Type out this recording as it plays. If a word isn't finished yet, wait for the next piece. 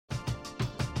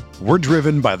We're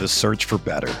driven by the search for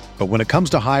better. But when it comes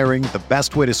to hiring, the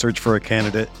best way to search for a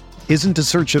candidate isn't to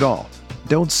search at all.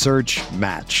 Don't search,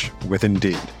 match with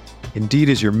Indeed. Indeed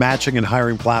is your matching and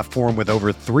hiring platform with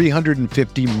over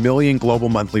 350 million global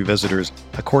monthly visitors,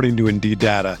 according to Indeed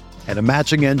data, and a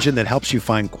matching engine that helps you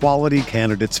find quality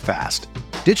candidates fast.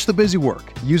 Ditch the busy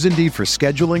work. Use Indeed for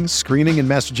scheduling, screening, and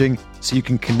messaging so you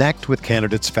can connect with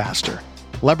candidates faster.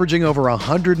 Leveraging over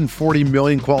 140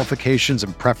 million qualifications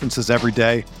and preferences every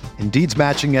day, Indeed's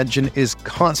matching engine is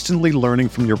constantly learning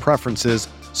from your preferences,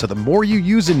 so the more you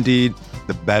use Indeed,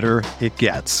 the better it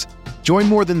gets. Join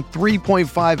more than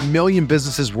 3.5 million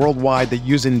businesses worldwide that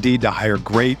use Indeed to hire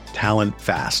great talent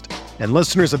fast. And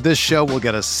listeners of this show will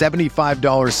get a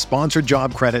 $75 sponsored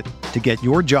job credit to get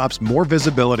your jobs more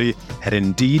visibility at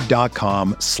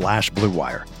Indeed.com/Blue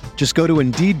Wire. Just go to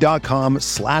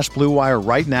Indeed.com/Blue Wire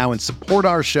right now and support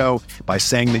our show by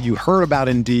saying that you heard about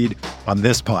Indeed on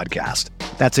this podcast.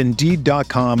 That's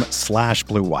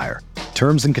Indeed.com/Blue Wire.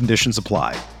 Terms and conditions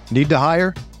apply. Need to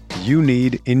hire? You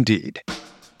need Indeed.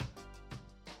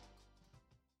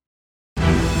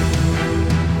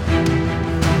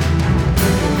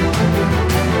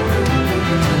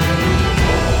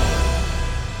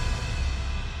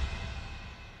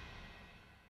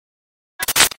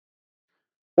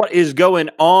 What is going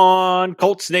on,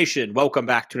 Colts Nation? Welcome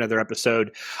back to another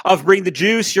episode of Bring the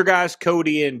Juice. Your guys,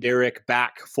 Cody and Derek,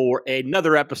 back for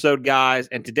another episode, guys.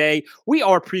 And today we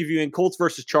are previewing Colts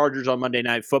versus Chargers on Monday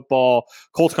Night Football.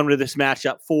 Colts come to this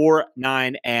matchup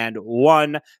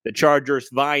 4-9-1. The Chargers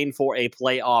vying for a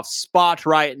playoff spot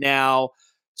right now.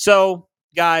 So,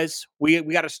 guys, we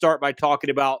got to start by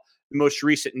talking about the most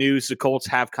recent news the Colts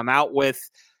have come out with.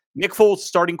 Nick Foles,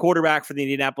 starting quarterback for the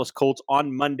Indianapolis Colts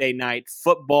on Monday Night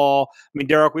Football. I mean,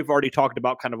 Derek, we've already talked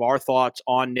about kind of our thoughts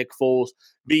on Nick Foles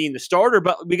being the starter,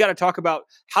 but we got to talk about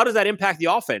how does that impact the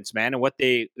offense, man, and what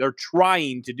they're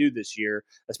trying to do this year,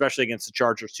 especially against the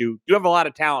Chargers, who do have a lot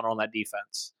of talent on that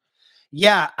defense.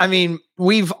 Yeah, I mean,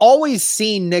 we've always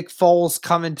seen Nick Foles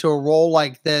come into a role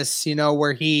like this, you know,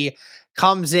 where he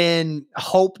comes in,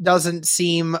 hope doesn't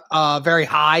seem very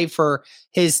high for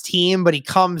his team, but he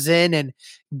comes in and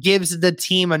gives the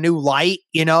team a new light.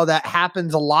 You know, that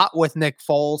happens a lot with Nick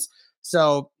Foles.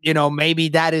 So, you know, maybe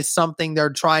that is something they're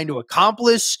trying to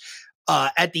accomplish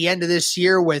at the end of this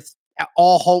year with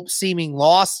all hope seeming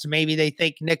lost. Maybe they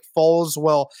think Nick Foles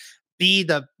will be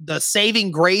the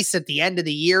saving grace at the end of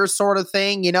the year sort of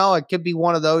thing. You know, it could be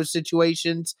one of those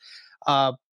situations.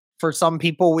 For some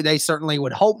people, they certainly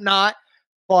would hope not.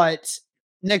 But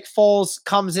Nick Foles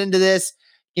comes into this,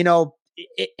 you know,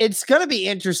 it's going to be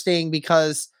interesting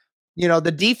because, you know,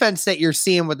 the defense that you're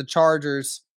seeing with the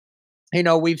Chargers, you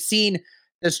know, we've seen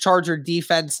this Charger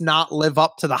defense not live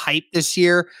up to the hype this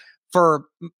year for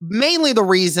mainly the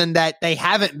reason that they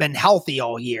haven't been healthy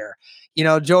all year. You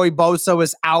know, Joey Bosa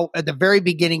was out at the very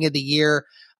beginning of the year.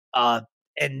 And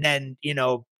then, you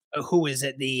know, who is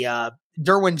it?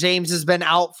 Derwin James has been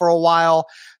out for a while.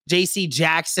 JC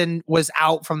Jackson was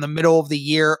out from the middle of the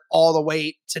year all the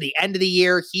way to the end of the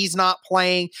year. He's not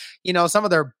playing. You know, some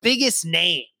of their biggest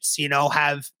names, you know,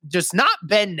 have just not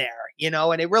been there, you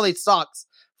know, and it really sucks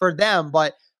for them.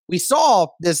 But we saw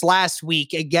this last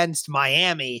week against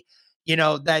Miami, you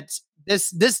know, that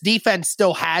this defense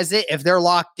still has it. If they're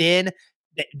locked in,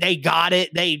 they got it.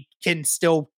 They can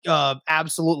still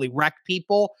absolutely wreck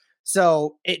people.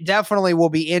 So it definitely will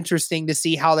be interesting to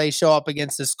see how they show up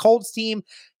against this Colts team.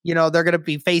 You know, they're going to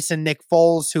be facing Nick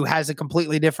Foles, who has a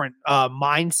completely different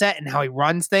mindset and how he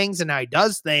runs things and how he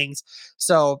does things.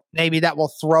 So maybe that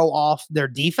will throw off their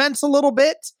defense a little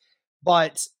bit.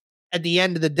 But at the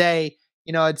end of the day,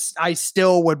 you know, I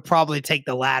still would probably take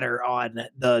the latter on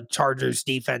the Chargers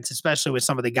defense, especially with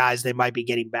some of the guys they might be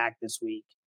getting back this week.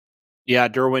 Yeah,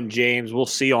 Derwin James, we'll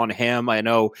see on him. I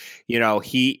know, you know,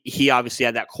 he obviously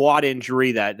had that quad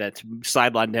injury that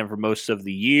sidelined him for most of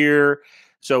the year.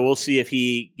 So we'll see if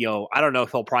he, you know, I don't know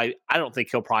if I don't think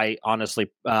he'll probably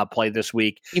honestly play this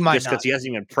week. He might just because he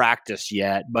hasn't even practiced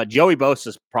yet. But Joey Bosa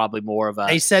is probably more of a.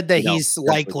 They said that he's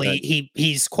likely,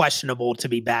 he's questionable to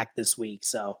be back this week.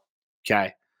 So.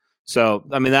 Okay. So,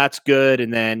 I mean, that's good.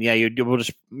 And then, yeah, we'll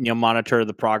just, you know, monitor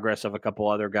the progress of a couple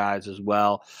other guys as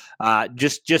well.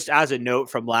 Just as a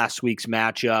note from last week's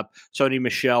matchup, Sony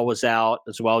Michel was out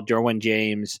as well, Derwin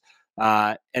James.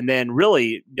 And then really,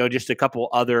 you know, just a couple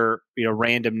other, you know,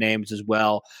 random names as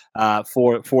well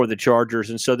for the Chargers.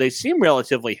 And so they seem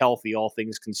relatively healthy, all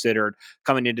things considered,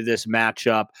 coming into this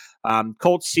matchup.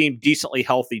 Colts seem decently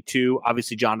healthy too.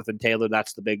 Obviously, Jonathan Taylor,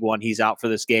 that's the big one. He's out for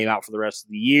this game, out for the rest of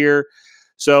the year.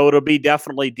 So it'll be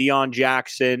definitely Deion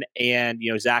Jackson and,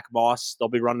 you know, Zach Moss. They'll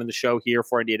be running the show here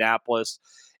for Indianapolis.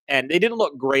 And they didn't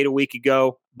look great a week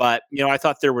ago, but, I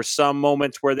thought there were some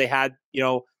moments where they had, they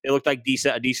looked like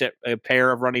a decent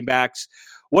pair of running backs.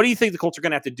 What do you think the Colts are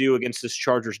going to have to do against this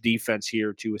Chargers defense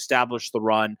here to establish the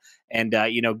run and,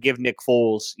 give Nick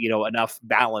Foles, enough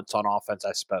balance on offense,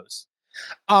 I suppose?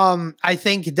 I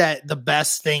think that the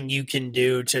best thing you can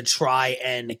do to try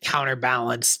and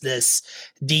counterbalance this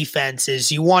defense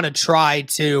is you want to try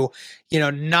to,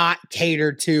 not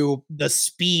cater to the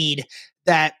speed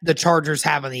that the Chargers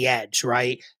have on the edge,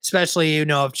 right? Especially,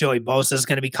 if Joey Bosa is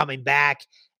going to be coming back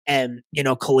and,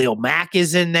 Khalil Mack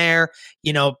is in there.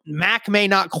 Mack may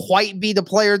not quite be the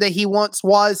player that he once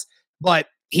was, but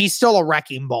he's still a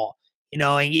wrecking ball.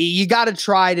 And you got to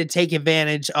try to take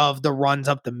advantage of the runs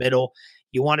up the middle.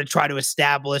 You want to try to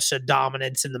establish a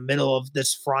dominance in the middle of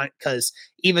this front, because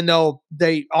even though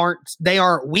they aren't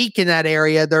weak in that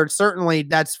area,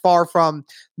 that's far from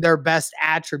their best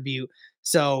attribute.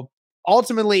 So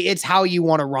ultimately, it's how you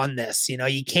want to run this.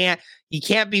 You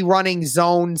can't be running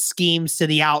zone schemes to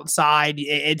the outside.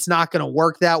 It's not going to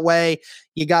work that way.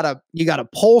 You gotta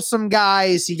pull some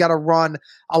guys. You gotta run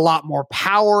a lot more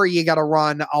power. You gotta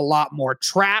run a lot more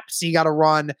traps. You gotta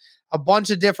run a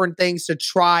bunch of different things to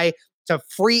try to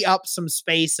free up some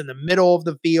space in the middle of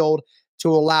the field to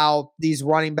allow these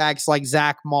running backs like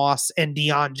Zach Moss and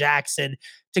Deion Jackson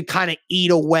to kind of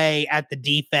eat away at the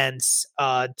defense,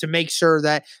 to make sure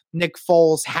that Nick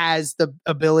Foles has the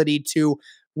ability to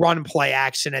run play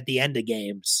action at the end of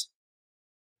games.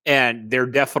 And they're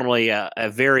definitely a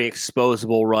very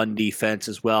exposable run defense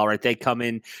as well, right? They come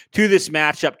in to this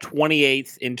matchup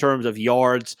 28th in terms of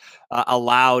yards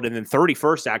allowed, and then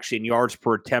 31st actually in yards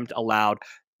per attempt allowed.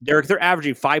 They're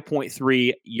averaging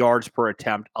 5.3 yards per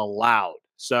attempt allowed.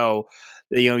 So,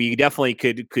 you definitely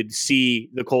could see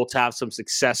the Colts have some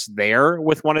success there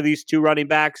with one of these two running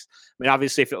backs. I mean,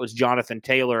 obviously, if it was Jonathan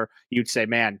Taylor, you'd say,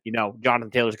 man, Jonathan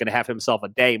Taylor's going to have himself a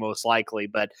day most likely.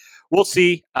 But we'll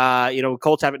see.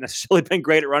 Colts haven't necessarily been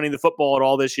great at running the football at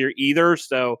all this year either.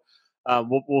 So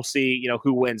we'll see,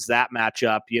 who wins that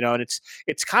matchup. And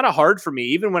it's kind of hard for me,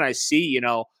 even when I see,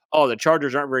 the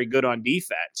Chargers aren't very good on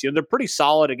defense. They're pretty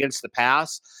solid against the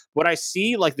pass. When I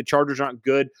see like the Chargers aren't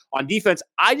good on defense,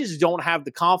 I just don't have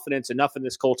the confidence enough in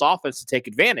this Colts offense to take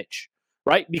advantage,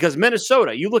 right? Because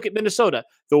Minnesota, you look at Minnesota,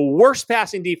 the worst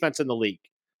passing defense in the league.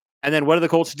 And then what do the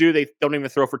Colts do? They don't even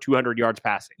throw for 200 yards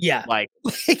passing. Yeah.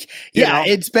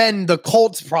 It's been the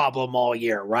Colts' problem all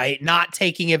year, right? Not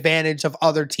taking advantage of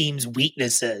other teams'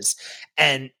 weaknesses.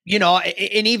 And,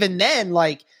 and even then,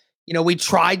 we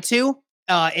tried to,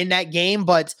 in that game,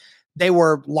 but they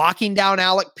were locking down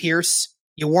Alec Pierce.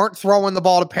 You weren't throwing the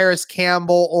ball to Paris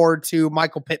Campbell or to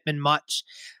Michael Pittman much.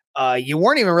 You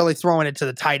weren't even really throwing it to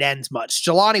the tight ends much.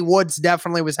 Jelani Woods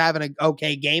definitely was having an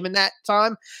okay game in that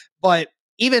time, but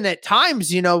even at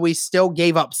times, we still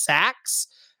gave up sacks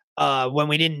when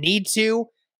we didn't need to.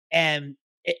 And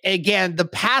again, the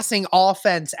passing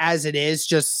offense as it is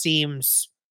just seems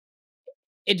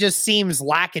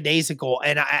lackadaisical,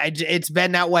 and it's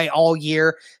been that way all year.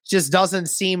 It just doesn't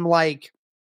seem like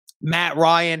Matt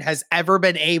Ryan has ever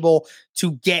been able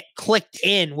to get clicked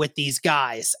in with these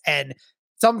guys. And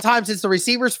sometimes it's the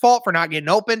receiver's fault for not getting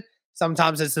open.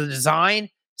 Sometimes it's the design.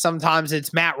 Sometimes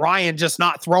it's Matt Ryan just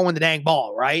not throwing the dang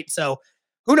ball, right? So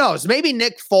who knows? Maybe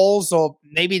Nick Foles, or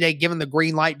maybe they give him the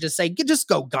green light, just say, just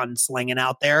go gunslinging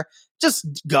out there. Just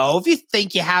go. If you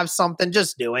think you have something,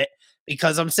 just do it.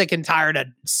 Because I'm sick and tired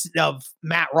of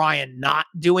Matt Ryan not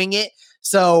doing it.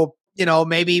 So,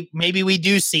 maybe we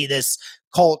do see this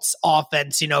Colts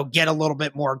offense, get a little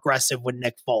bit more aggressive with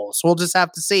Nick Foles. We'll just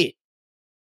have to see.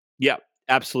 Yeah,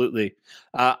 absolutely.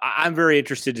 I'm very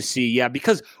interested to see. Yeah,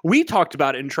 because we talked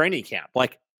about it in training camp.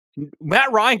 Like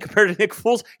Matt Ryan compared to Nick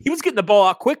Foles, he was getting the ball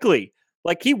out quickly.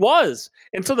 Like he was.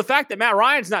 And so the fact that Matt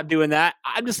Ryan's not doing that,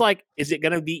 I'm just like, is it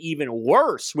going to be even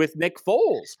worse with Nick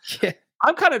Foles? Yeah.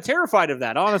 I'm kind of terrified of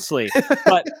that, honestly.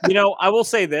 But, I will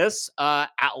say this,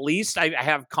 at least I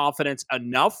have confidence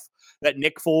enough that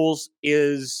Nick Foles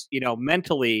is,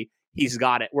 mentally, he's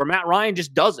got it. Where Matt Ryan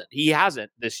just doesn't. He hasn't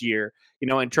this year,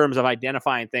 in terms of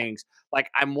identifying things.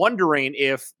 Like, I'm wondering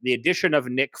if the addition of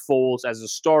Nick Foles as a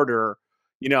starter,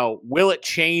 will it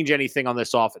change anything on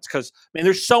this offense? Because,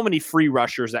 there's so many free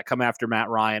rushers that come after Matt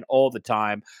Ryan all the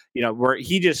time, where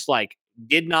he just,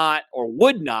 did not or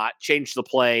would not change the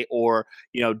play or,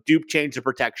 change the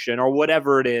protection or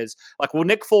whatever it is. Like, will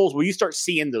Nick Foles, will you start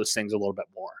seeing those things a little bit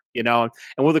more, and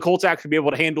will the Colts actually be able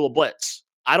to handle a blitz?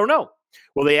 I don't know.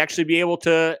 Will they actually be able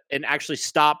to and actually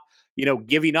stop,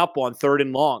 giving up on 3rd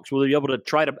and longs? Will they be able to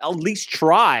try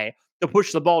to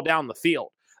push the ball down the field?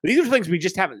 These are things we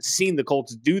just haven't seen the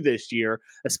Colts do this year,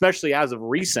 especially as of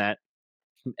recent.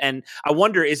 And I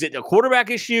wonder, is it a quarterback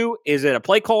issue? Is it a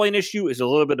play calling issue? Is it a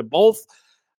little bit of both?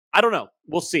 I don't know.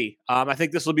 We'll see. I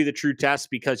think this will be the true test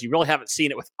because you really haven't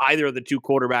seen it with either of the two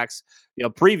quarterbacks,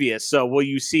 previous. So will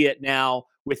you see it now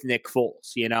with Nick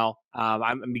Foles?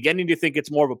 I'm beginning to think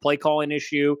it's more of a play calling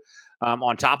issue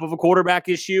on top of a quarterback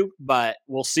issue, but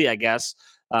we'll see, I guess.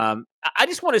 I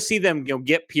just want to see them,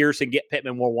 get Pierce and get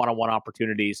Pittman more one-on-one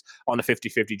opportunities on the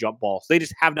 50-50 jump balls. They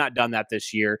just have not done that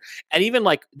this year. And even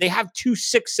they have 2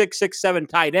 6'6", 6'7"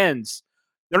 tight ends.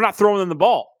 They're not throwing them the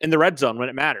ball in the red zone when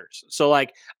it matters. So, I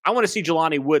want to see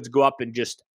Jelani Woods go up and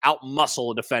just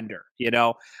out-muscle a defender,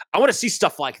 I want to see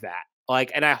stuff like that.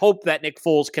 And I hope that Nick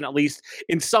Foles can at least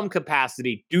in some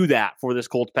capacity do that for this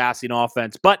Colts passing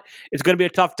offense. But it's going to be a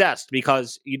tough test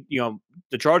because,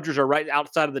 the Chargers are right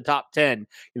outside of the top 10.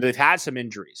 They've had some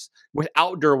injuries.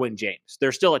 Without Derwin James,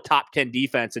 they're still a top 10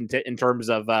 defense in terms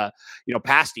of,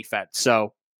 pass defense.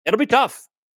 So it'll be tough.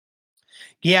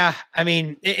 Yeah, I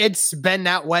mean, it's been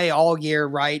that way all year,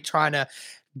 right? Trying to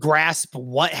grasp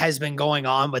what has been going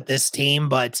on with this team.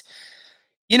 But,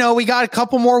 we got a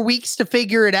couple more weeks to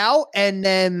figure it out. And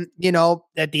then,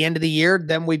 at the end of the year,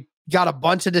 then we got a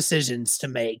bunch of decisions to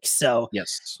make. So,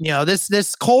 yes,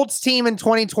 this Colts team in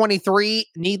 2023,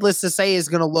 needless to say, is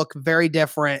going to look very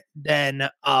different than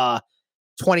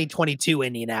 2022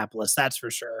 Indianapolis. That's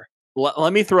for sure.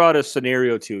 Let me throw out a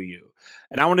scenario to you.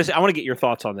 And I want to get your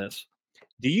thoughts on this.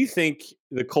 Do you think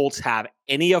the Colts have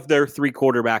any of their 3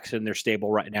 quarterbacks in their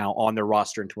stable right now on their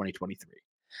roster in 2023?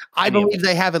 I believe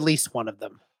they have at least one of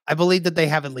them. I believe that they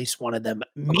have at least one of them.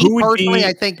 Me personally,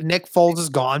 I think Nick Foles is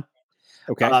gone.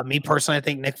 Okay. Me personally, I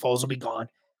think Nick Foles will be gone.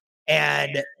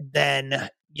 And then,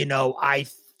 I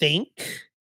think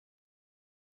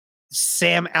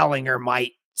Sam Ehlinger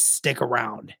might stick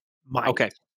around.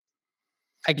 Okay.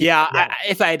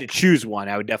 If I had to choose one,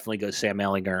 I would definitely go Sam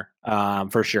Ehlinger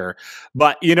for sure.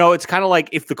 But, it's kind of like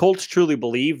if the Colts truly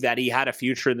believe that he had a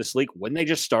future in this league, wouldn't they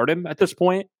just start him at this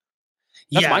point?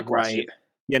 That's my question.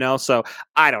 Right. So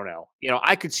I don't know.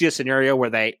 I could see a scenario where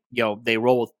they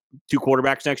roll with 2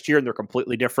 quarterbacks next year and they're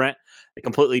completely different. They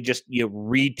completely just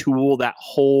retool that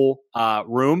whole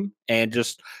room and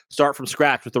just start from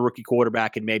scratch with a rookie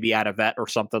quarterback and maybe add a vet or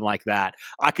something like that.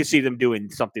 I could see them doing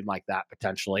something like that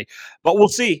potentially, but we'll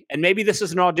see. And maybe this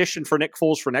is an audition for Nick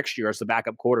Foles for next year as the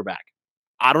backup quarterback.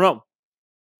 I don't know.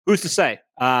 Who's to say?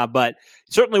 But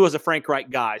certainly was a Frank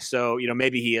Reich guy. So,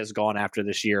 maybe he is gone after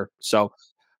this year. So,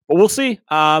 but we'll see.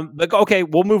 But okay,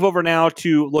 we'll move over now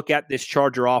to look at this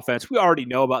Charger offense. We already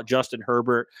know about Justin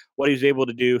Herbert, what he was able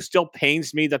to do. Still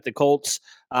pains me that the Colts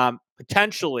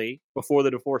potentially, before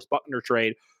the DeForest Buckner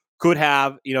trade, could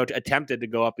have, attempted to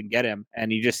go up and get him.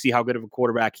 And you just see how good of a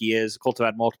quarterback he is. The Colts have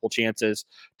had multiple chances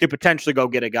to potentially go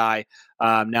get a guy.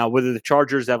 Now, whether the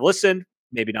Chargers have listened,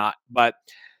 maybe not. But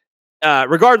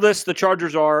regardless, the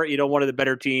Chargers are, one of the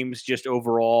better teams just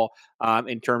overall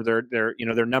in terms of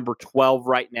they're number 12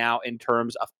 right now in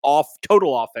terms of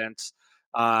total offense.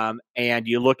 And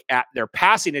you look at their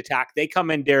passing attack, they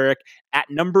come in, Derek, at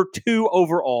number 2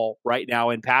 overall right now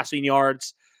in passing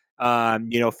yards,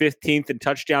 15th in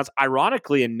touchdowns.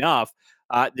 Ironically enough,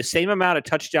 the same amount of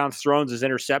touchdowns thrown as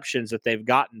interceptions that they've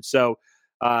gotten. So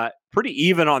pretty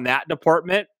even on that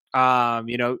department,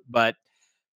 but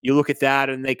you look at that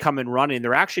and they come in running.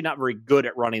 They're actually not very good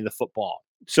at running the football.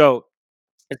 So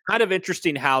it's kind of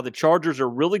interesting how the Chargers are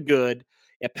really good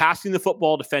at passing the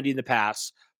football, defending the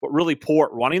pass, but really poor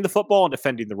at running the football and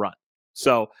defending the run.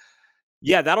 So,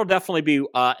 yeah, that'll definitely be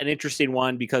an interesting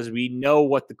one because we know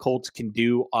what the Colts can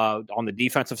do on the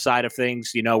defensive side of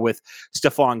things, with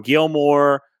Stephon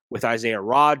Gilmore, with Isaiah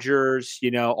Rodgers,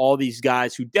 all these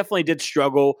guys who definitely did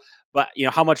struggle. But,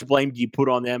 how much blame do you put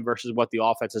on them versus what the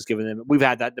offense has given them? We've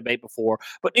had that debate before.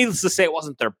 But needless to say, it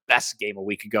wasn't their best game a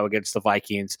week ago against the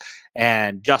Vikings.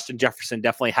 And Justin Jefferson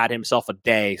definitely had himself a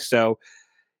day. So,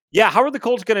 yeah, how are the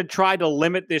Colts going to try to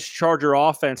limit this Charger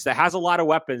offense that has a lot of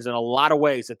weapons and a lot of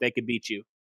ways that they could beat you?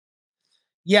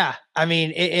 Yeah, I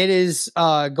mean, it is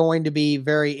going to be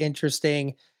very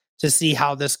interesting to see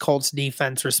how this Colts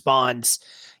defense responds.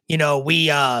 We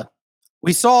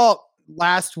saw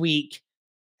last week,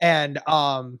 and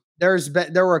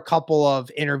there were a couple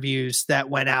of interviews that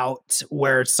went out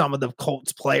where some of the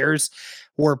Colts players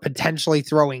were potentially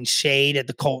throwing shade at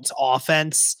the Colts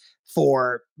offense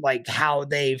for how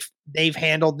they've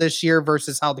handled this year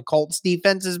versus how the Colts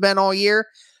defense has been all year.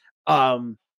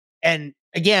 And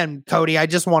again, Cody, I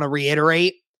just want to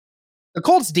reiterate, the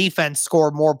Colts defense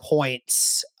scored more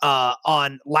points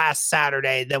on last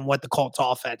Saturday than what the Colts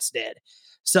offense did.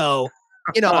 So,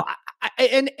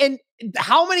 and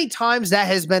how many times that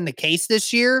has been the case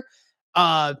this year,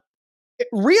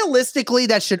 realistically,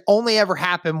 that should only ever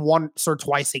happen once or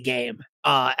twice a game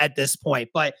at this point.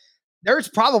 But there's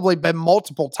probably been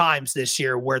multiple times this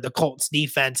year where the Colts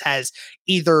defense has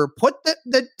either put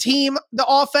the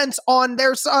offense on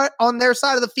their side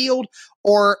of the field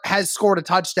or has scored a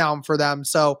touchdown for them.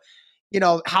 So,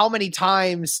 how many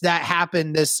times that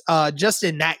happened this just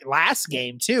in that last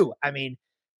game too. I mean,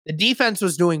 the defense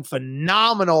was doing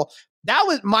phenomenal.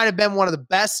 That might have been one of the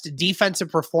best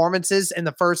defensive performances in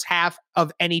the first half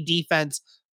of any defense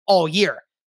all year.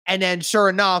 And then sure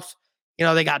enough,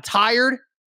 they got tired.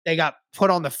 They got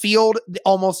put on the field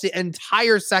almost the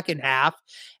entire second half,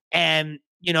 and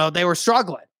they were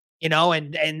struggling.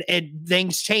 And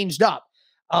things changed up.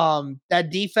 That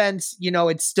defense,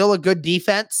 it's still a good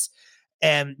defense,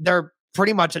 and they're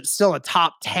pretty much still a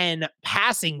top 10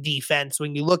 passing defense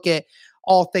when you look at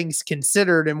all things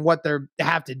considered and what they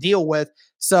have to deal with.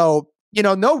 So,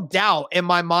 no doubt in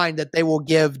my mind that they will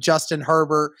give Justin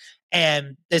Herbert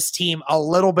and this team a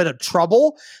little bit of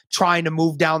trouble trying to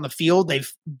move down the field.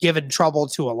 They've given trouble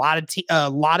to a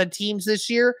lot of teams this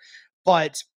year,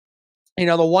 but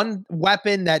the one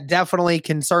weapon that definitely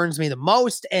concerns me the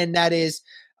most, and that is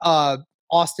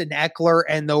Austin Eckler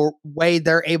and the way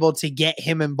they're able to get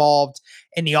him involved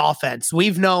in the offense.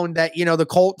 We've known that, the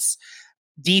Colts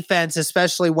defense,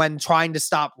 especially when trying to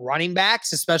stop running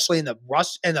backs, especially in the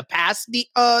rush and the pass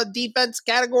defense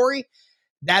category,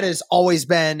 that has always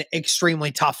been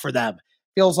extremely tough for them.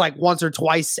 Feels like once or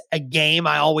twice a game,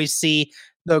 I always see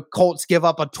the Colts give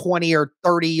up a 20 or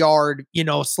 30 yard,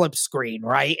 slip screen,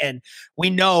 right? And we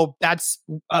know that's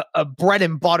a bread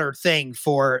and butter thing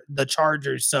for the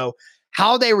Chargers. So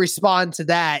how they respond to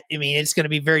that, I mean, it's going to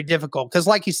be very difficult because,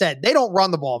 like you said, they don't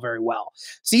run the ball very well.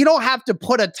 So you don't have to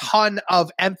put a ton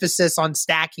of emphasis on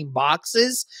stacking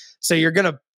boxes. So you're going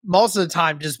to most of the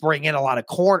time just bring in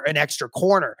an extra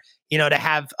corner, to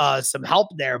have some help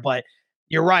there. But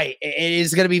you're right. It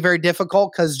is going to be very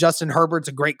difficult because Justin Herbert's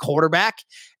a great quarterback,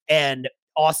 and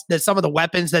some of the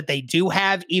weapons that they do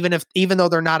have, even though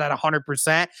they're not at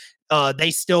 100%,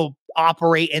 they still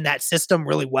operate in that system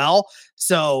really well.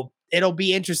 So it'll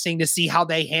be interesting to see how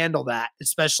they handle that,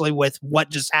 especially with what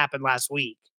just happened last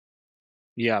week.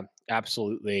 Yeah,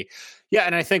 absolutely. Yeah,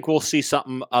 and I think we'll see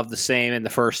something of the same in the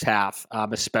first half,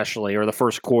 especially, or the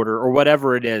first quarter, or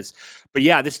whatever it is. But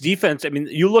yeah, this defense, I mean,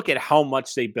 you look at how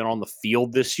much they've been on the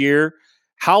field this year,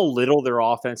 how little their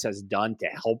offense has done to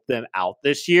help them out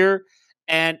this year,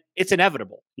 and it's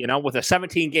inevitable. With a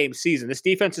 17-game season, this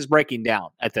defense is breaking down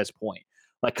at this point.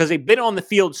 Because they've been on the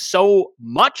field so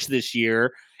much this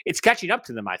year, it's catching up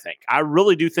to them, I think. I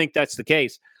really do think that's the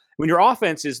case. When your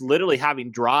offense is literally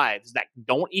having drives that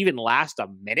don't even last a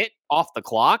minute off the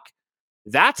clock,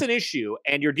 that's an issue,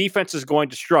 and your defense is going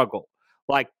to struggle.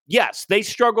 Yes, they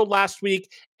struggled last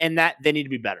week, and that they need to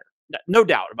be better. No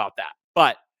doubt about that.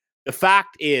 But the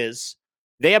fact is,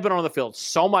 they have been on the field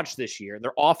so much this year.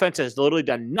 Their offense has literally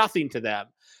done nothing to them.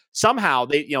 Somehow,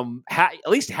 they, at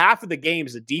least half of the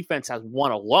games the defense has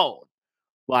won alone.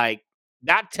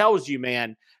 That tells you,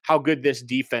 man, how good this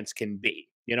defense can be.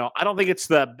 I don't think it's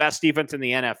the best defense in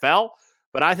the NFL,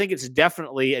 but I think it's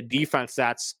definitely a defense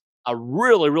that's a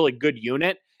really, really good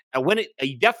unit. And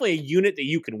definitely a unit that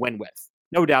you can win with.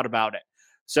 No doubt about it.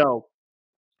 So,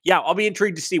 yeah, I'll be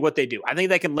intrigued to see what they do. I think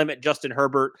they can limit Justin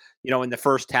Herbert, in the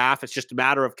first half. It's just a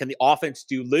matter of, can the offense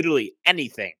do literally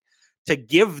anything to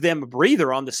give them a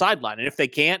breather on the sideline? And if they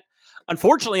can't,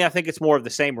 unfortunately, I think it's more of the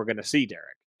same we're going to see,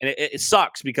 Derek. And it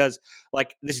sucks because,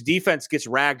 this defense gets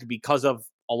ragged because of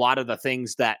a lot of the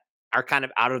things that are kind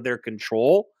of out of their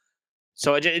control.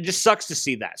 So it just sucks to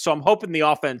see that. So I'm hoping the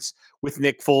offense with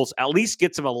Nick Foles at least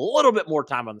gets him a little bit more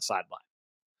time on the sideline.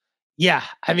 Yeah,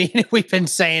 I mean, we've been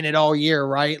saying it all year,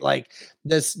 right?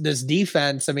 This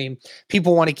defense, I mean,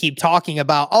 people want to keep talking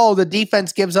about, the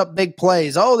defense gives up big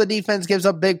plays. The defense gives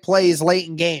up big plays late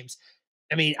in games.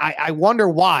 I mean, I wonder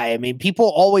why. I mean,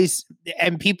 people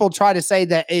try to say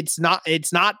that it's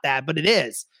not that, but it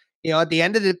is. At the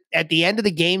end of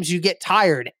the games, you get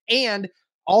tired. And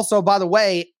also, by the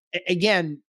way,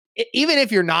 again, even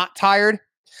if you're not tired,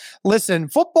 listen,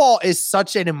 football is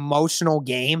such an emotional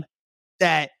game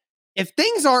that if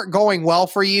things aren't going well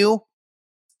for you,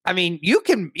 I mean, you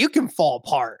can fall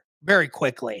apart very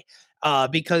quickly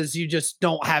because you just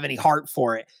don't have any heart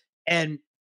for it. And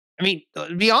I mean,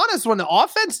 to be honest, when the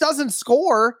offense doesn't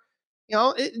score,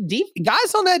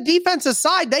 guys on that defensive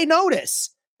side, they notice.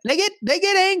 They get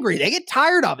angry. They get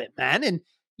tired of it, man. And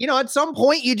at some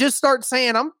point, you just start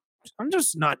saying, "I'm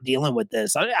just not dealing with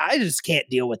this. I just can't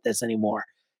deal with this anymore."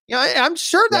 I'm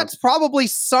sure that's probably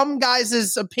some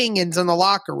guys' opinions in the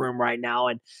locker room right now,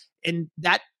 and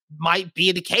that might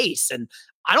be the case. And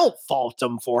I don't fault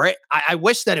them for it. I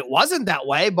wish that it wasn't that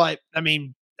way, but I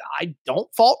mean, I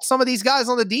don't fault some of these guys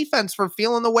on the defense for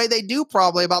feeling the way they do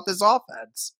probably about this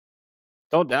offense.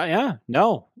 Don't doubt. Yeah,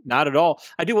 no, not at all.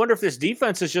 I do wonder if this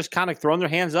defense is just kind of throwing their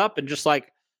hands up and just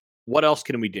like, what else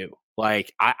can we do?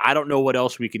 Like, I don't know what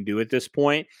else we can do at this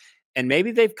point. And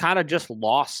maybe they've kind of just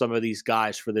lost some of these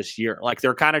guys for this year. Like,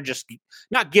 they're kind of just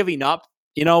not giving up,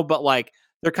 but like,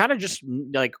 they're kind of just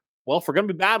like, well, if we're going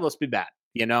to be bad, let's be bad.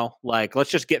 Like, let's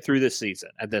just get through this season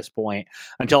at this point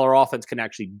until our offense can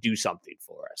actually do something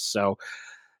for us. So,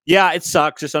 yeah, it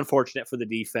sucks. It's unfortunate for the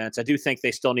defense. I do think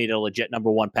they still need a legit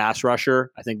number one pass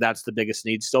rusher. I think that's the biggest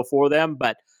need still for them.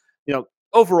 But,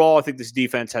 overall, I think this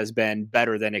defense has been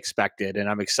better than expected. And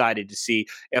I'm excited to see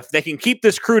if they can keep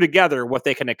this crew together, what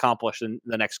they can accomplish in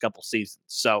the next couple seasons.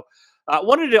 So,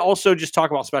 wanted to also just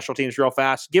talk about special teams real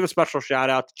fast. Give a special shout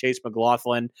out to Chase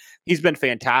McLaughlin. He's been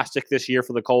fantastic this year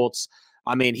for the Colts.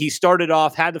 I mean, he started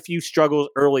off, had a few struggles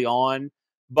early on,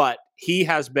 but he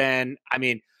has been,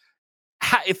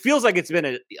 it feels like it's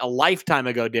been a lifetime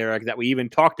ago, Derek, that we even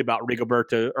talked about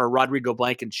Rodrigo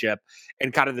Blankenship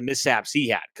and kind of the mishaps he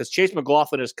had, because Chase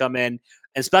McLaughlin has come in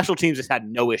and special teams has had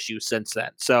no issues since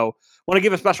then. So want to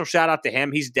give a special shout out to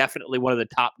him. He's definitely one of the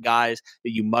top guys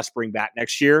that you must bring back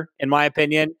next year, in my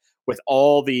opinion, with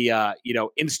all the,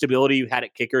 instability you had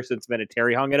at kicker since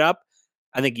Vinatieri hung it up.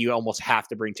 I think you almost have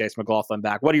to bring Chase McLaughlin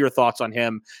back. What are your thoughts on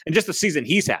him and just the season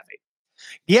he's having?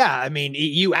 Yeah, I mean,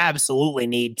 you absolutely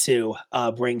need to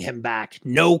bring him back.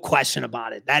 No question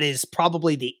about it. That is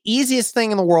probably the easiest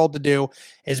thing in the world to do,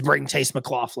 is bring Chase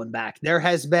McLaughlin back. There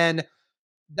has been,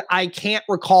 I can't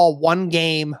recall one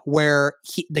game where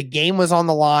the game was on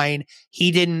the line,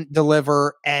 he didn't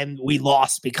deliver, and we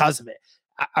lost because of it.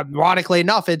 Ironically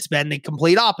enough, it's been the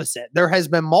complete opposite. There has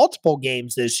been multiple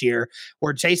games this year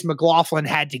where Chase McLaughlin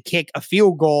had to kick a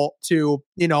field goal to,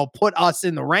 put us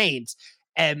in the reins.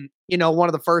 And, one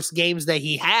of the first games that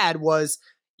he had was,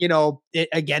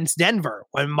 against Denver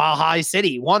when Mile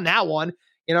City won that one.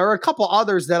 There are a couple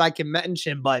others that I can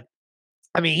mention, but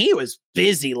I mean, he was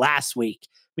busy last week.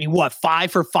 I mean,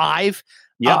 5 for 5?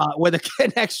 Yeah, with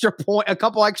an extra point, a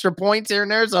couple extra points here and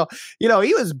there. So, he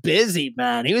was busy,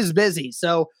 man. He was busy.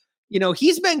 So,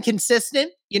 he's been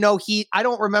consistent. I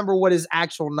don't remember what his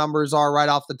actual numbers are right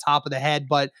off the top of the head,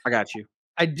 but I got you.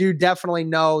 I do definitely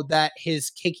know that his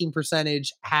kicking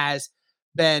percentage has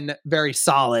been very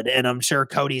solid, and I'm sure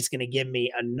Cody's going to give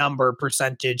me a number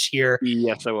percentage here.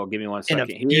 Yes, I will. Give me 1 second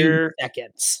in a few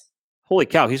seconds. Holy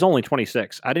cow, he's only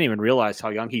 26. I didn't even realize how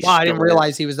young he's. Wow, I didn't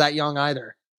realize he was that young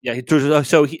either. Yeah,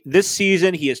 this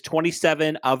season he is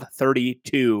 27 of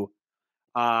 32.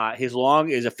 His long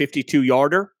is a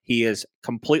 52-yarder. He is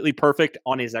completely perfect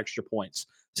on his extra points.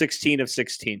 16 of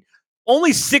 16.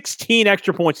 Only 16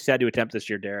 extra points he's had to attempt this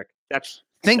year, Derek.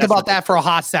 Think about that for a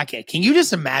hot second. Can you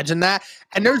just imagine that?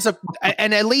 And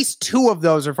and at least 2 of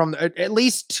those are from at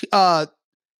least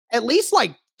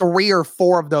like 3 or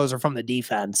 4 of those are from the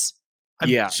defense.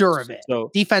 I'm sure of it.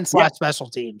 So defense / special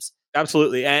teams.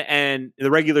 Absolutely. And the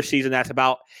regular season, that's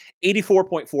about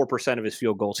 84.4% of his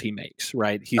field goals he makes,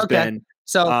 right? He's been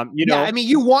so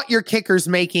you want your kickers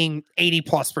making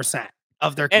 80+%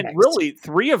 of their connects. And really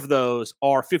 3 of those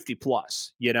are 50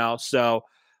 plus, so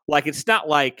like, it's not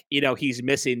like, he's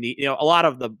missing a lot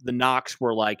of the knocks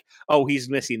were like, oh, he's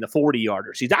missing the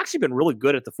 40-yarders. He's actually been really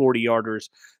good at the 40-yarders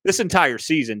this entire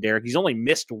season, Derek. He's only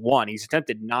missed 1. He's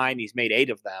attempted 9. He's made 8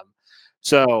 of them.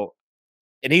 So,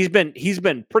 and he's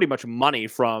been pretty much money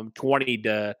from 20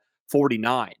 to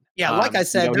 49. Yeah. Like I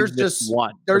said,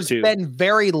 there's been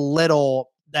very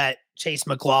little that Chase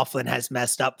McLaughlin has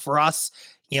messed up for us.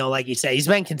 Like you say, he's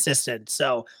been consistent.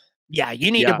 So, yeah,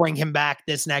 you need to bring him back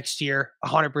this next year,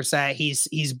 100%.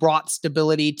 He's brought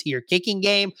stability to your kicking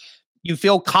game. You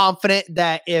feel confident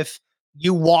that if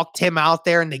you walked him out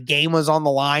there and the game was on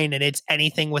the line and it's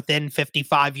anything within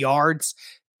 55 yards,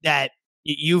 that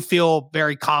you feel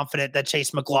very confident that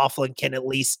Chase McLaughlin can at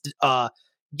least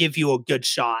give you a good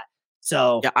shot.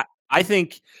 So, yeah, I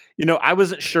think, I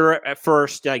wasn't sure at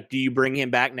first, like, do you bring him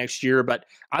back next year? But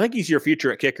I think he's your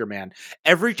future at kicker, man.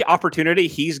 Every opportunity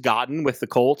he's gotten with the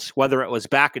Colts, whether it was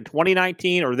back in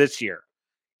 2019 or this year,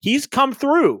 he's come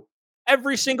through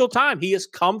every single time. He has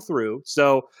come through.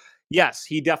 So, yes,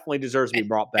 he definitely deserves to be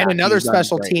brought back. And another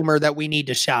special teamer that we need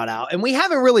to shout out, and we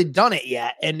haven't really done it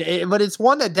yet, but it's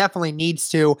one that definitely needs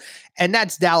to, and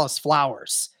that's Dallas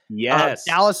Flowers. Yes.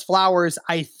 Dallas Flowers,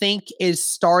 I think, is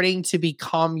starting to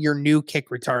become your new kick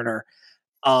returner.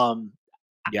 I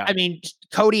mean,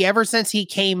 Cody, ever since he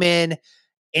came in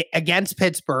against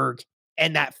Pittsburgh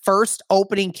and that first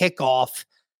opening kickoff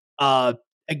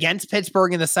against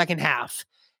Pittsburgh in the second half,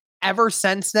 ever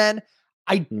since then,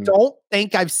 I don't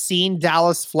think I've seen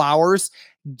Dallas Flowers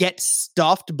get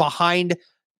stuffed behind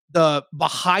the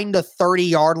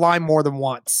 30-yard line more than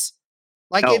once.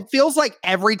 Like, it feels like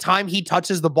every time he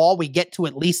touches the ball, we get to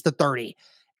at least the 30.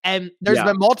 And there's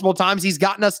been multiple times he's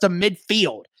gotten us to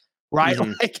midfield, right?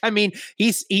 Like, I mean,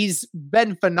 he's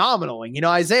been phenomenal. And,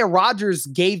 Isaiah Rodgers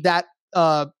gave that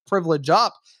privilege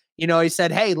up. He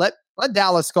said, hey, let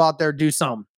Dallas go out there and do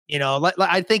something.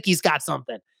 I think he's got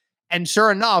something. And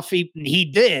sure enough, he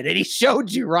did. And he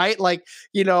showed you, right? Like,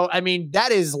 I mean,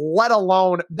 that is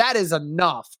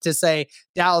enough to say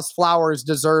Dallas Flowers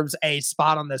deserves a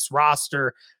spot on this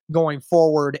roster going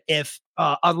forward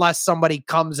unless somebody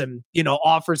comes and,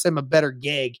 offers him a better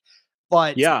gig.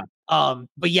 But I'm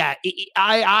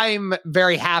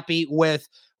very happy with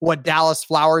what Dallas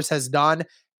Flowers has done.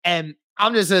 And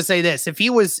I'm just going to say this. If he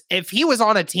was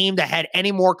on a team that had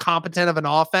any more competent of an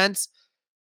offense,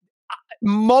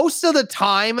 most of the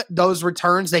time, those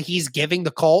returns that he's giving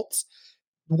the Colts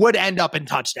would end up in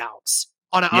touchdowns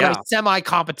on a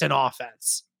semi-competent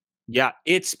offense. Yeah,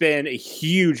 it's been a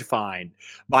huge find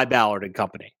by Ballard and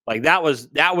company. Like, that was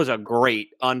a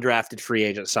great undrafted free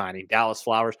agent signing, Dallas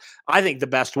Flowers. I think the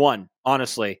best one,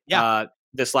 honestly.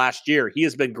 This last year, he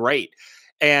has been great,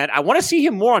 and I want to see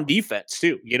him more on defense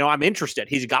too. I'm interested.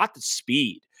 He's got the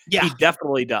speed. Yeah, he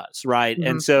definitely does. Right,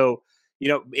 and so.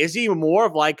 Is he more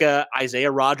of like a Isaiah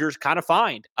Rodgers kind of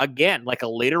find? Again, like a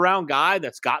later round guy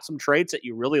that's got some traits that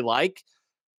you really like.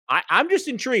 I'm just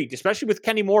intrigued, especially with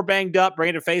Kenny Moore banged up,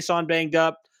 Brandon Faison banged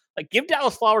up. Like, give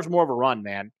Dallas Flowers more of a run,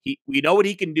 man. We know what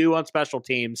he can do on special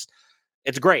teams.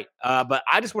 It's great. But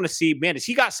I just want to see, man, has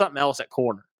he got something else at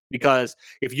corner? Because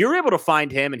if you're able to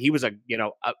find him and he was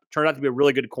turned out to be a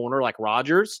really good corner like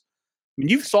Rodgers, I mean,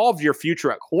 you've solved your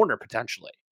future at corner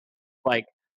potentially. Like,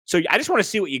 so I just want to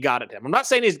see what you got at him. I'm not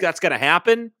saying that's going to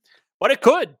happen, but it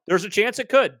could. There's a chance it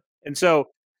could. And so,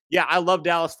 yeah, I love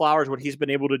Dallas Flowers, what he's been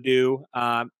able to do.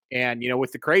 And,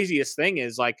 with the craziest thing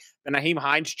is, like, the Nyheim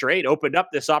Hines trade opened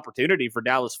up this opportunity for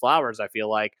Dallas Flowers, I feel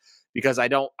like, because I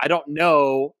don't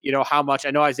know, how much.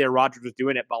 I know Isaiah Rodgers was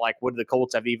doing it, but, like, would the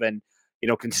Colts have even,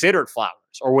 considered Flowers?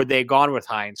 Or would they have gone with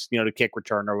Hines, to kick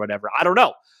return or whatever? I don't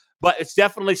know. But it's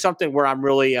definitely something where I'm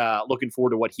really looking forward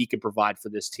to what he can provide for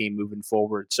this team moving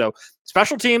forward. So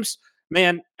special teams,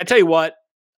 man, I tell you what,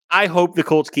 I hope the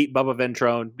Colts keep Bubba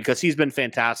Ventrone because he's been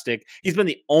fantastic. He's been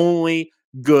the only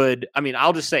good. I mean,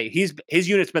 I'll just say his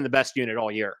unit's been the best unit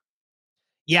all year.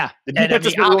 Yeah. And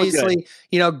obviously,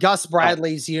 Gus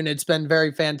Bradley's unit's been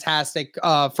very fantastic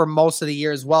for most of the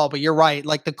year as well. But you're right.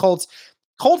 Like, the Colts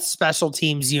special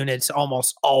teams units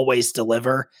almost always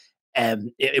deliver.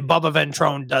 And Bubba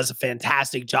Ventrone does a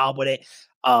fantastic job with it.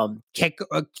 Kick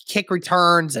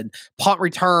returns and punt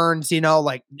returns,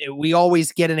 like, we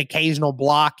always get an occasional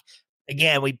block.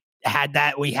 Again, we had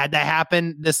that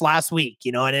happen this last week,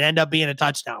 and it ended up being a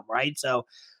touchdown, right? So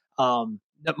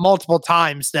multiple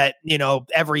times that,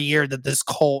 every year that this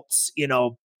Colts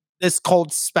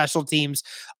special teams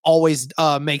always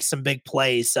makes some big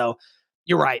plays. So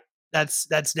you're right.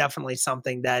 That's definitely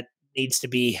something that needs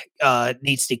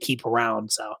to keep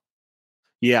around. So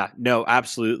yeah, no,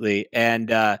 absolutely. And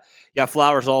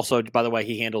Flowers also, by the way,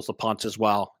 he handles the punts as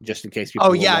well, just in case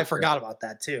people. I forgot about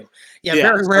that too.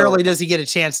 Very rarely does he get a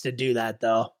chance to do that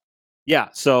though. Yeah,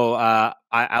 so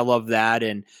I love that.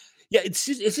 And yeah, it's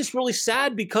just really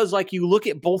sad because, like, you look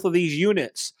at both of these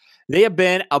units, they have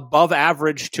been above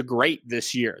average to great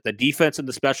this year, the defense and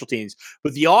the special teams,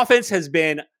 but the offense has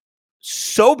been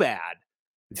so bad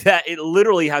that it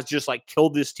literally has just, like,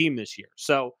 killed this team this year.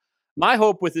 So my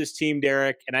hope with this team,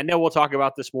 Derek, and I know we'll talk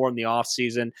about this more in the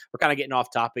offseason. We're kind of getting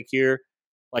off topic here.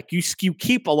 Like, you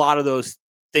keep a lot of those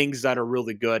things that are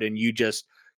really good and you just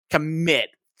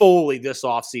commit fully this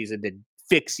offseason to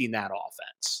fixing that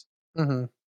offense. Mm-hmm.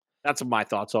 That's what my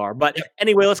thoughts are. But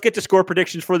anyway, let's get to score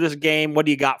predictions for this game. What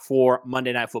do you got for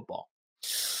Monday Night Football?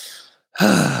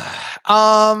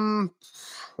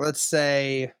 Let's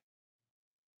say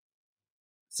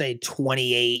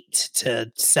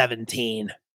 28-17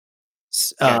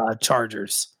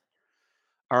 Chargers.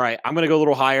 All right. I'm going to go a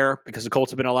little higher because the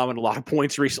Colts have been allowing a lot of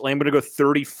points recently. I'm going to go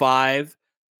 35-14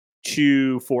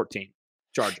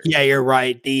 Chargers. Yeah, you're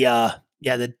right.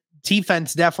 The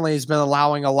defense definitely has been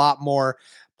allowing a lot more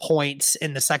points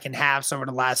in the second half over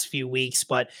the last few weeks.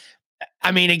 But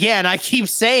I mean, again, I keep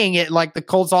saying it, like, the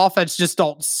Colts offense just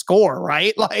don't score,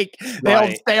 right? Like, they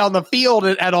don't stay on the field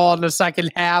at all in the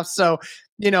second half. So,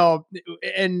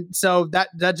 and so that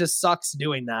just sucks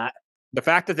doing that. The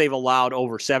fact that they've allowed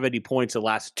over 70 points the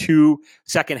last 2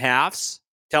 second halves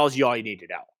tells you all you need to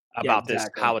know about this,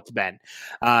 how it's been.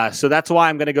 So that's why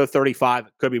I'm going to go 35.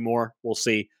 It could be more. We'll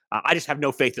see. I just have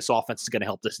no faith this offense is going to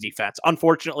help this defense.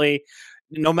 Unfortunately,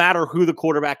 no matter who the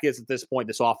quarterback is at this point,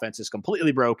 this offense is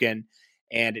completely broken,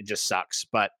 and it just sucks.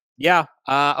 But yeah,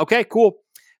 okay, cool.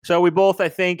 So we both, I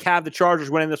think, have the Chargers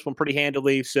winning this one pretty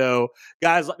handily. So,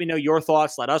 guys, let me know your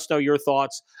thoughts. Let us know your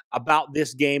thoughts about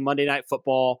this game, Monday Night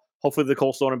Football. Hopefully the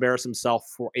Colts don't embarrass themselves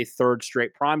for a third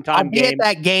straight primetime game. I'll be at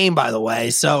that game, by the way.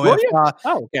 So,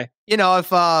 okay.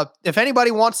 If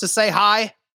anybody wants to say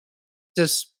hi,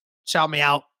 just shout me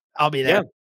out. I'll be there.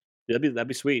 Yeah. That'd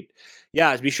be sweet.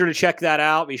 Yeah, be sure to check that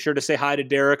out. Be sure to say hi to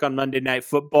Derek on Monday Night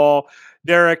Football.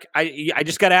 Derek, I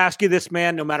just got to ask you this,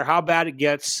 man. No matter how bad it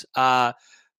gets,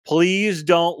 please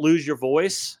don't lose your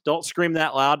voice. Don't scream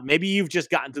that loud. Maybe you've just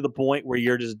gotten to the point where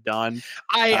you're just done.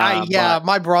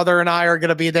 My brother and I are going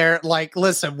to be there. Like,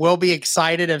 listen, we'll be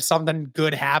excited if something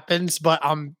good happens, but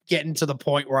I'm getting to the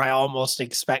point where I almost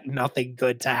expect nothing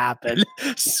good to happen.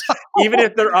 So, even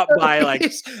if they're up by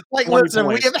listen,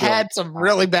 we have had some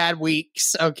really bad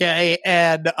weeks. Okay.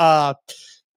 And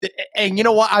you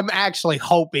know what? I'm actually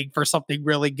hoping for something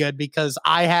really good because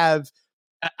I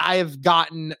have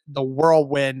gotten the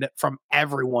whirlwind from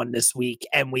everyone this week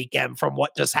and weekend from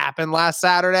what just happened last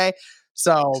Saturday.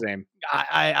 So same.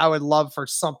 I would love for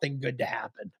something good to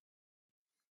happen.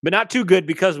 But not too good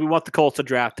because we want the Colts to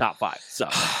draft top 5. So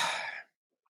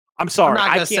I'm sorry. I'm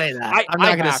not going to say that. I'm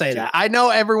not going to say that. I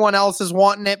know everyone else is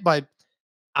wanting it, but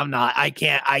I'm not. I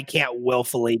can't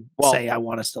willfully say I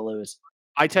want us to lose.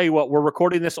 I tell you what, we're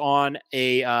recording this on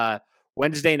a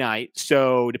Wednesday night.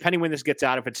 So depending when this gets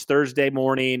out, if it's Thursday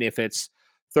morning, if it's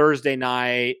Thursday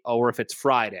night, or if it's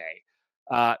Friday,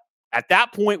 at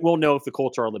that point, we'll know if the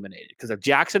Colts are eliminated. Because if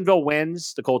Jacksonville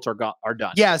wins, the Colts are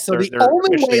done. Yeah. So the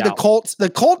only way the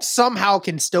Colts somehow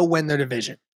can still win their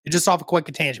division. Just off a quick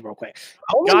tangent real quick.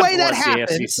 The only way that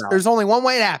happens, there's only one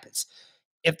way it happens.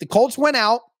 If the Colts win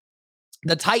out,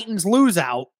 the Titans lose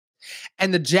out,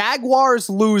 and the Jaguars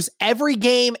lose every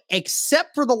game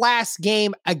except for the last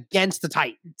game against the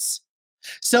Titans.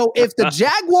 So if the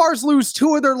Jaguars lose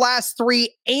 2 of their last 3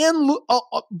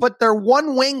 but their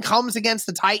one win comes against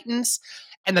the Titans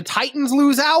and the Titans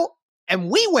lose out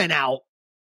and we win out,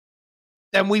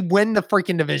 then we win the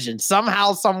freaking division.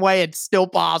 Somehow, some way, it's still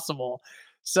possible.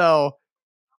 So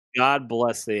God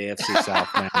bless the AFC South,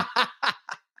 man.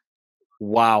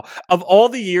 Wow. Of all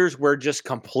the years we're just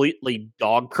completely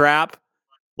dog crap,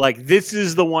 like this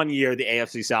is the one year the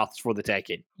AFC South is for the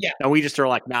taking. Yeah. And we just are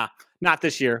like, nah, not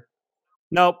this year.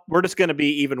 Nope. We're just going to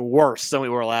be even worse than we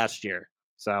were last year.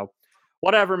 So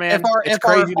whatever, man. If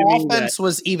our offense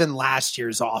was even last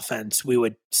year's offense, we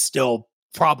would still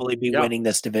probably be winning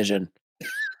this division.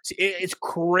 It's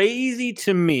crazy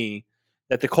to me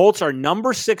that the Colts are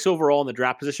number 6 overall in the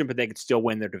draft position, but they could still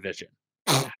win their division.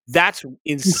 That's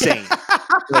insane.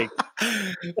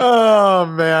 Oh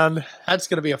man, that's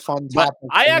gonna be a fun topic.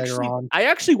 I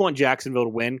actually want Jacksonville to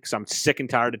win because I'm sick and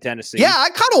tired of Tennessee. Yeah, I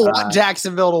kind of want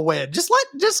Jacksonville to win.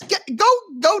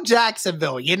 Go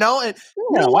Jacksonville. You know, and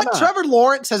you know what? Trevor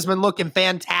Lawrence has been looking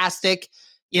fantastic.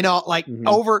 You know,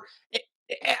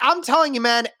 I'm telling you,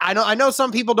 man. I know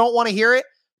some people don't want to hear it,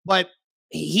 but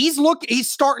he's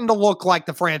starting to look like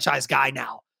the franchise guy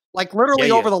now. Like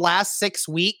literally over the last 6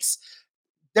 weeks.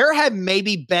 There have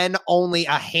maybe been only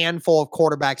a handful of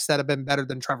quarterbacks that have been better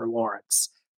than Trevor Lawrence.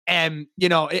 And, you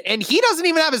know, and he doesn't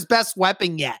even have his best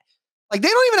weapon yet. Like they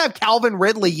don't even have Calvin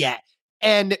Ridley yet.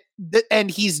 And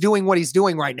he's doing what he's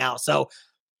doing right now. So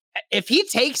if he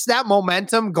takes that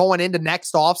momentum going into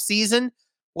next offseason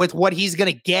with what he's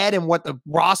going to get and what the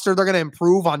roster they're going to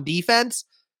improve on defense,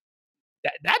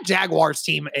 that Jaguars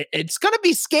team, it's going to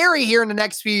be scary here in the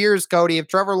next few years, Cody, if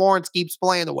Trevor Lawrence keeps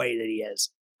playing the way that he is.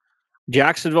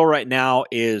 Jacksonville right now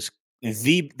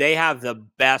they have the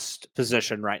best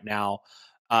position right now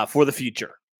for the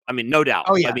future. I mean, no doubt.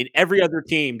 Oh, yeah. I mean, every other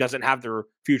team doesn't have their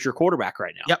future quarterback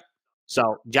right now. Yep.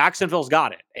 So Jacksonville's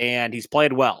got it, and he's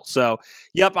played well. So,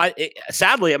 yep.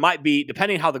 Sadly, it might be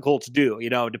depending how the Colts do. You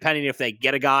know, depending if they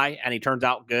get a guy and he turns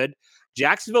out good.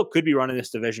 Jacksonville could be running this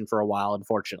division for a while,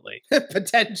 unfortunately.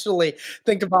 Potentially.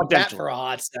 Think about that for a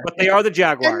hot second. But they are the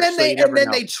Jaguars. And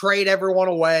then they trade everyone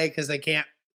away because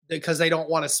they don't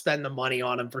want to spend the money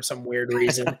on him for some weird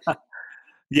reason.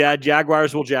 Yeah,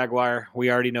 Jaguars will Jaguar.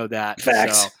 We already know that.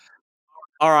 Facts. So.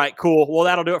 All right, cool. Well,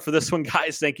 that'll do it for this one,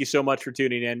 guys. Thank you so much for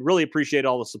tuning in. Really appreciate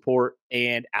all the support.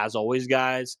 And as always,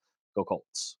 guys, go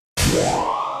Colts.